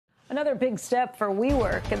another big step for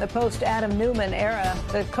WeWork in the post-Adam Newman era,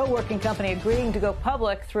 the co-working company agreeing to go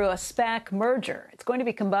public through a SPAC merger. It's going to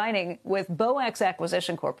be combining with BOEX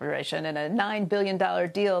Acquisition Corporation in a $9 billion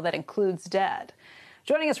deal that includes debt.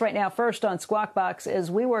 Joining us right now, first on Squawk Box, is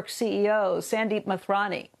WeWork CEO Sandeep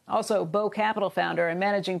Mathrani, also Bo Capital founder and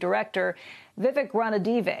managing director Vivek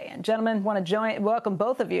Ranadive. And gentlemen, want to welcome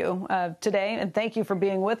both of you today, and thank you for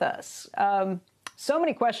being with us. So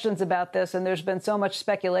many questions about this, and there's been so much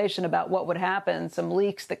speculation about what would happen, some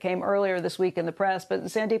leaks that came earlier this week in the press. But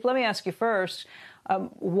Sandeep, let me ask you first,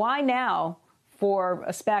 why now for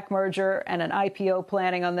a SPAC merger and an IPO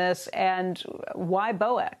planning on this, and why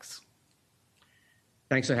BOEX?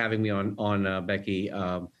 Thanks for having me on Becky.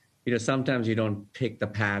 Sometimes you don't pick the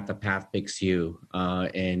path picks you.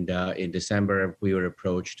 And in December, we were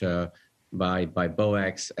approached by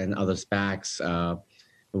BOEX and other SPACs.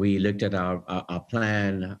 We looked at our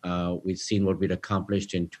plan. We'd seen what we'd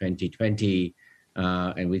accomplished in 2020,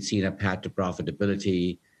 and we'd seen a path to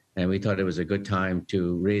profitability. And we thought it was a good time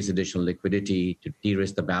to raise additional liquidity, to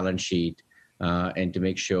de-risk the balance sheet, and to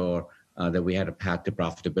make sure that we had a path to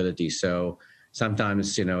profitability. So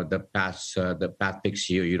sometimes, the path picks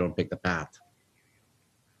you. You don't pick the path.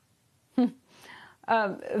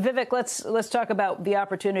 Vivek, let's talk about the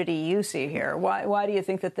opportunity you see here. Why do you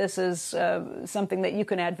think that this is something that you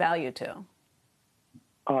can add value to?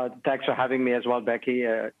 Thanks for having me as well, Becky.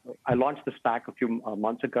 I launched the SPAC a few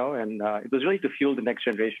months ago, and it was really to fuel the next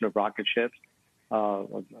generation of rocket ships.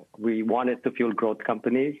 We wanted to fuel growth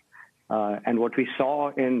companies. And what we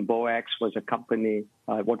saw in BOEX was a company,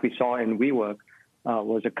 what we saw in WeWork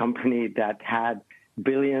was a company that had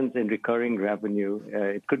billions in recurring revenue.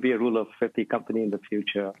 It could be a rule of 50 company in the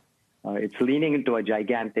future. It's leaning into a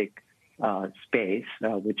gigantic space,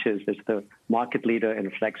 which is the market leader in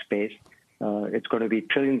flex space. It's going to be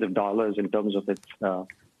trillions of dollars in terms of its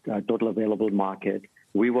total available market.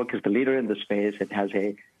 WeWork is the leader in the space. It has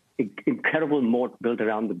an incredible moat built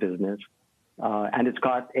around the business. And it's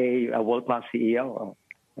got a world-class CEO,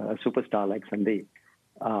 a superstar like Sandeep.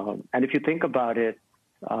 And if you think about it,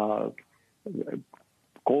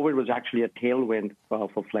 COVID was actually a tailwind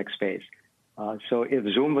for flex space. So if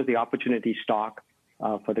Zoom was the opportunity stock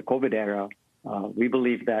for the COVID era, we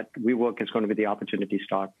believe that WeWork is going to be the opportunity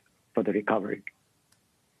stock for the recovery.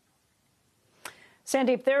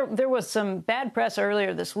 Sandeep, there was some bad press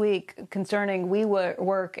earlier this week concerning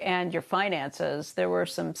WeWork and your finances. There were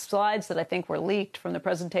some slides that I think were leaked from the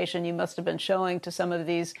presentation you must have been showing to some of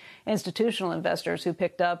these institutional investors who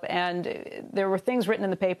picked up. And there were things written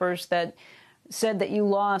in the papers that said that you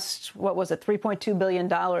lost, what was it, $3.2 billion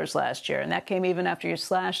last year. And that came even after you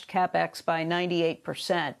slashed CapEx by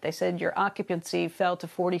 98%. They said your occupancy fell to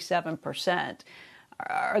 47%.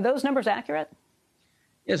 Are those numbers accurate?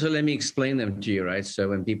 Yeah, so let me explain them to you, right? So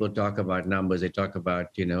when people talk about numbers, they talk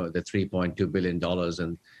about, the $3.2 billion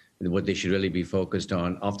and what they should really be focused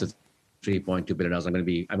on. Of the $3.2 billion, I'm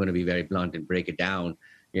going to be very blunt and break it down.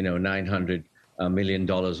 $900 million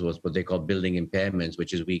was what they call building impairments,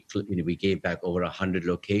 which is we gave back over 100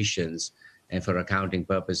 locations. And for accounting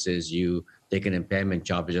purposes, you take an impairment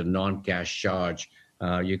charge, which is a non-cash charge.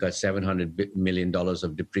 You got $700 million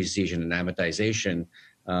of depreciation and amortization.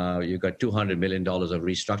 You got $200 million of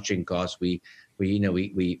restructuring costs. We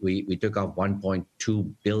took off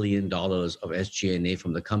 $1.2 billion of SG&A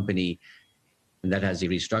from the company, and that has the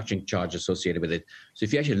restructuring charge associated with it. So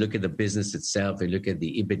if you actually look at the business itself and look at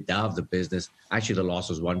the EBITDA of the business, actually the loss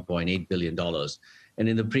was $1.8 billion. And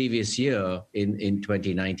in the previous year, in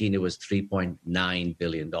 2019, it was $3.9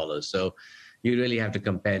 billion. So you really have to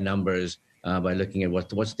compare numbers by looking at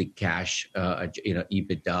what's the cash,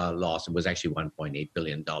 EBITDA loss. It was actually $1.8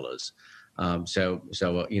 billion. I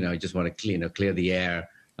just want to clear the air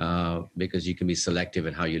because you can be selective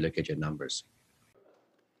in how you look at your numbers.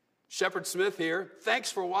 Shepard Smith here. Thanks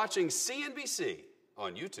for watching CNBC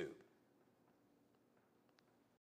on YouTube.